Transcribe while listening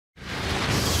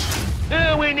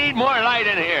We need more light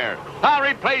in here. I'll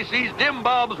replace these dim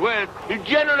bulbs with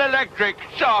General Electric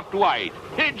soft white.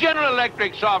 General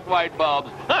Electric soft white bulbs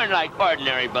aren't like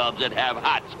ordinary bulbs that have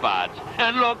hot spots.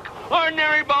 And look,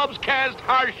 ordinary bulbs cast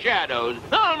harsh shadows.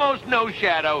 Almost no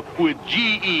shadow with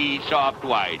GE soft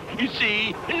white. You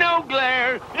see, no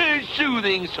glare,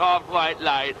 soothing soft white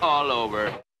light all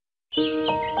over.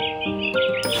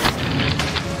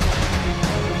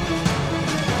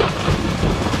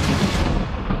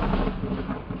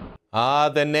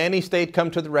 The nanny state come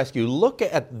to the rescue. Look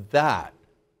at that.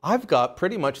 I've got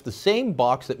pretty much the same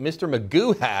box that Mr.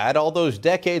 Magoo had all those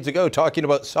decades ago talking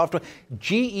about soft white,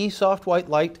 GE soft white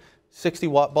light,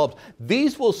 60-watt bulbs.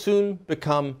 These will soon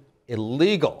become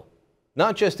illegal,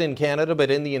 not just in Canada,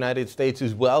 but in the United States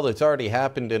as well. It's already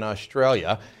happened in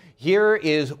Australia. Here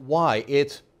is why.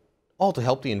 It's all to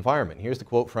help the environment. Here's the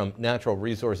quote from Natural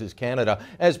Resources Canada.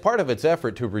 As part of its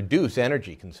effort to reduce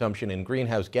energy consumption and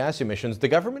greenhouse gas emissions, the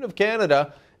Government of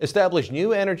Canada established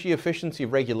new energy efficiency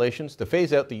regulations to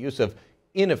phase out the use of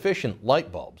inefficient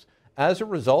light bulbs. As a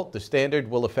result, the standard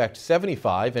will affect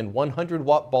 75 and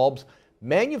 100-watt bulbs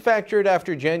manufactured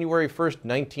after January 1st,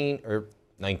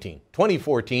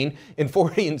 2014, and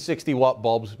 40 and 60-watt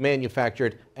bulbs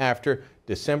manufactured after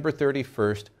December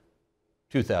 31st,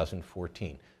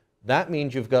 2014. That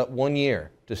means you've got 1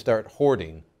 year to start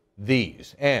hoarding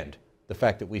these. And the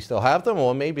fact that we still have them,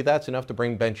 well, maybe that's enough to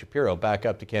bring Ben Shapiro back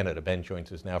up to Canada. Ben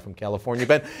joins us now from California.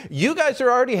 Ben, you guys are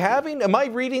already having, am I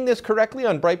reading this correctly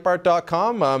on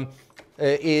Breitbart.com,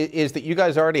 is that you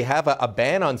guys already have a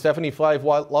ban on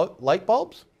 75-watt light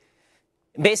bulbs?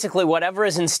 Basically, whatever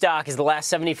is in stock is the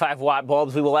last 75-watt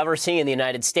bulbs we will ever see in the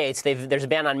United States. There's a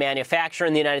ban on manufacture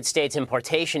in the United States,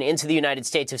 importation into the United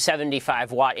States of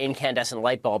 75-watt incandescent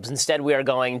light bulbs. Instead, we are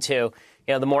going to,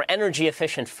 the more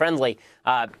energy-efficient, friendly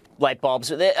light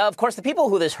bulbs. Of course, the people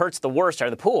who this hurts the worst are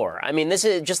the poor. I mean, this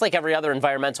is just like every other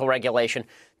environmental regulation.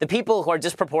 The people who are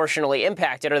disproportionately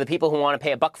impacted are the people who want to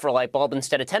pay $1 for a light bulb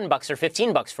instead of $10 or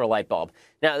 $15 for a light bulb.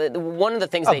 Now, one of the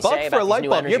things they say about these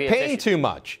new energy you're paying too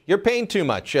much. You're paying too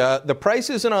much. The price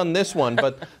isn't on this one,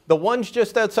 but the ones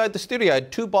just outside the studio, I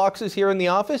had 2 boxes here in the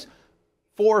office,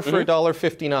 4 for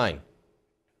 $1.59.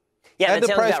 Yeah, had the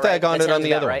price tag on it on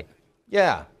the other one.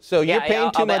 Yeah, so you're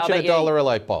paying too much at $1 a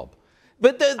light bulb.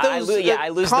 But those I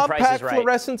lose the compact prices right.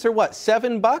 fluorescents are what,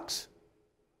 $7? $7,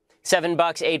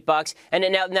 $8.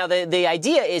 And now the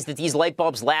idea is that these light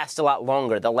bulbs last a lot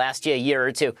longer. They'll last you a year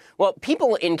or two. Well,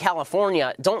 people in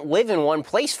California don't live in one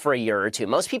place for a year or two.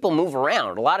 Most people move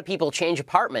around. A lot of people change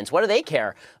apartments. What do they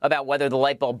care about whether the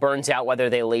light bulb burns out, whether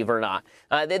they leave or not?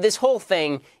 This whole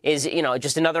thing is,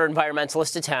 just another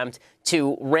environmentalist attempt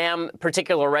to ram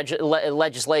particular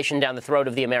legislation down the throat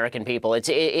of the American people.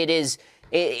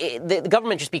 The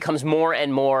government just becomes more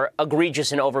and more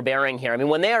egregious and overbearing here. I mean,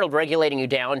 when they are regulating you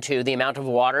down to the amount of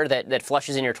water that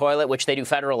flushes in your toilet, which they do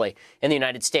federally in the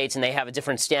United States, and they have a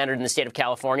different standard in the state of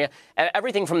California,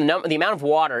 everything from the amount of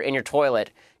water in your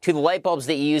toilet to the light bulbs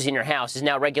that you use in your house is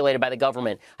now regulated by the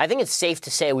government. I think it's safe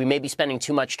to say we may be spending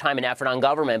too much time and effort on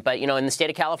government, but, in the state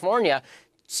of California,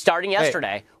 starting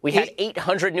yesterday, we had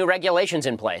 800 new regulations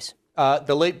in place.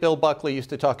 The late Bill Buckley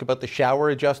used to talk about the shower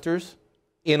adjusters.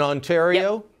 In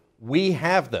Ontario, we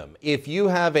have them. If you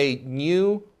have a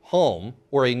new home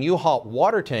or a new hot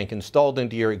water tank installed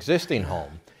into your existing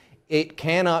home, it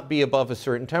cannot be above a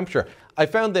certain temperature. I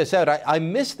found this out. I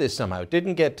missed this somehow. It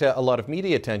didn't get a lot of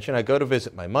media attention. I go to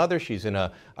visit my mother. She's in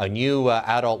a new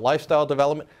adult lifestyle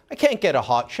development. I can't get a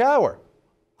hot shower.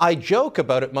 I joke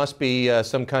about it must be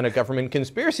some kind of government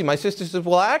conspiracy. My sister says,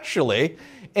 well, actually,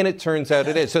 and it turns out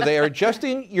it is. So they are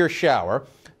adjusting your shower.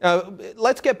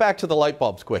 Let's get back to the light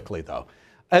bulbs quickly, though.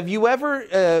 Have you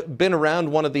ever been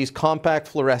around one of these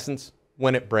compact fluorescents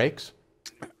when it breaks?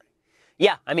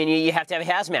 Yeah, I mean, you have to have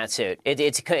a hazmat suit.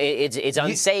 It's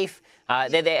unsafe.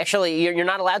 They actually, you're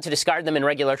not allowed to discard them in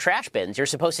regular trash bins. You're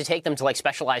supposed to take them to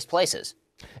specialized places.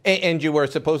 And you were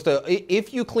supposed to,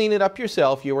 if you clean it up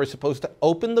yourself, you were supposed to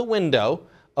open the window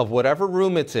of whatever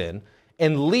room it's in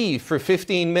and leave for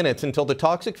 15 minutes until the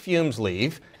toxic fumes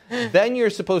leave. Then you're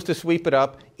supposed to sweep it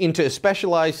up into a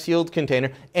specialized sealed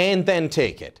container and then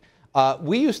take it.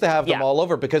 We used to have them all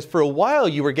over because for a while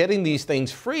you were getting these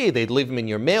things free. They'd leave them in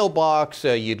your mailbox.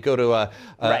 You'd go to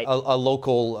a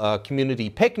local community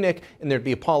picnic and there'd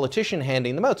be a politician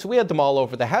handing them out. So we had them all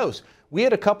over the house. We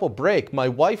had a couple break. My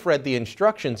wife read the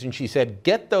instructions and she said,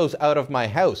 get those out of my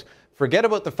house. Forget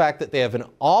about the fact that they have an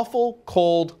awful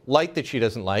cold light that she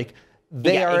doesn't like.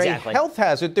 They are a health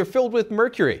hazard. They're filled with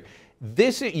mercury.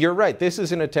 You're right. This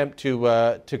is an attempt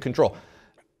to control.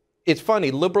 It's funny.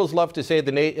 Liberals love to say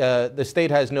the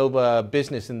state has no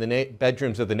business in the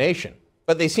bedrooms of the nation.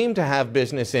 but they seem to have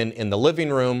business in the living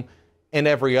room and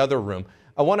every other room.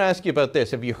 I want to ask you about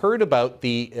this. Have you heard about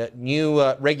the new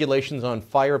regulations on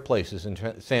fireplaces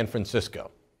in San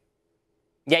Francisco?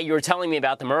 Yeah, you were telling me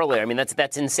about them earlier. I mean,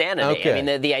 that's insanity. Okay. I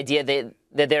mean, the idea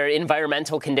that there are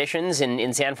environmental conditions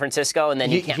in San Francisco, and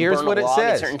then you can't burn a log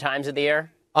at certain times of the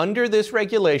year. Under this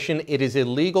regulation, it is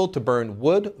illegal to burn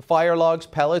wood, fire logs,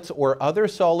 pellets, or other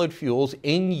solid fuels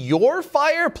in your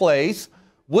fireplace,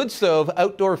 wood stove,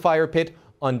 outdoor fire pit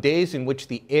on days in which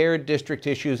the Air District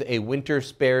issues a winter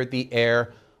spare the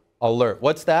air alert.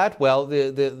 What's that? Well,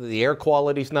 the air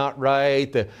quality's not right,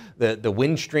 the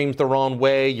wind stream's the wrong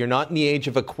way, you're not in the age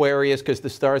of Aquarius because the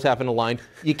stars haven't aligned.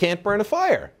 You can't burn a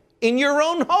fire in your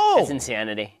own home. It's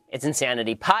insanity. It's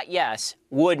insanity. Pot, yes.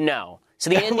 Wood, no. So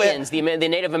the Indians, the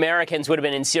Native Americans would have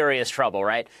been in serious trouble,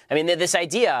 right? I mean, this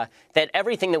idea that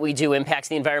everything that we do impacts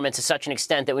the environment to such an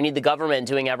extent that we need the government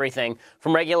doing everything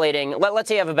from regulating. Let's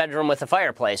say you have a bedroom with a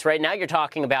fireplace. Right now you're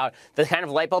talking about the kind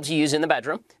of light bulbs you use in the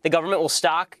bedroom. The government will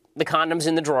stock the condoms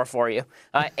in the drawer for you,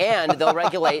 and they'll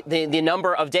regulate the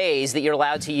number of days that you're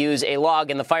allowed to use a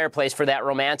log in the fireplace for that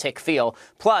romantic feel.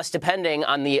 Plus, depending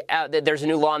on there's a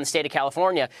new law in the state of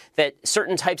California that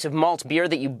certain types of malt beer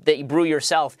that you brew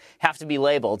yourself have to be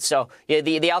labeled. So yeah,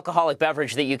 the alcoholic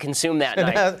beverage that you consume that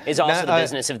night is also the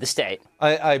business of the state.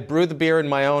 I brew the beer in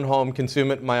my own home,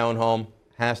 consume it in my own home.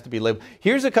 Has to be labeled.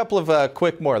 Here's a couple of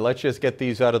quick more. Let's just get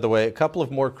these out of the way. A couple of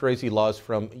more crazy laws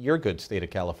from your good state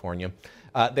of California.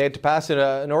 They had to pass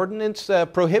an ordinance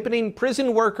prohibiting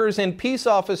prison workers and peace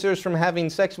officers from having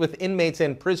sex with inmates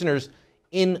and prisoners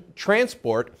in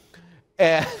transport,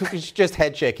 which is just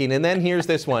head shaking. And then here's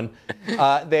this one.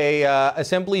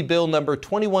 Assembly Bill number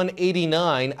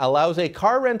 2189 allows a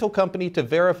car rental company to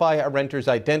verify a renter's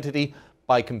identity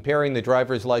by comparing the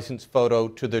driver's license photo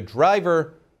to the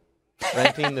driver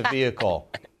renting the vehicle.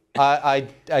 I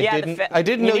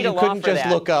didn't know you couldn't just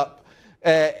look up.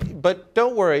 But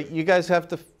don't worry, you guys have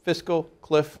the fiscal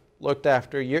cliff looked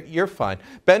after. You're fine.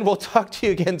 Ben, we'll talk to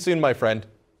you again soon, my friend.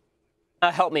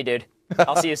 Help me, dude.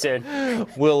 I'll see you soon.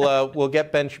 We'll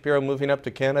get Ben Shapiro moving up to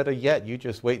Canada yet. You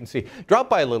just wait and see. Drop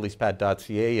by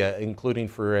liliespad.ca, including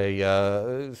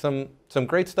for some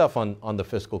great stuff on the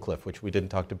fiscal cliff, which we didn't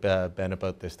talk to Ben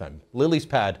about this time.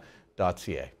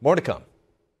 liliespad.ca. More to come.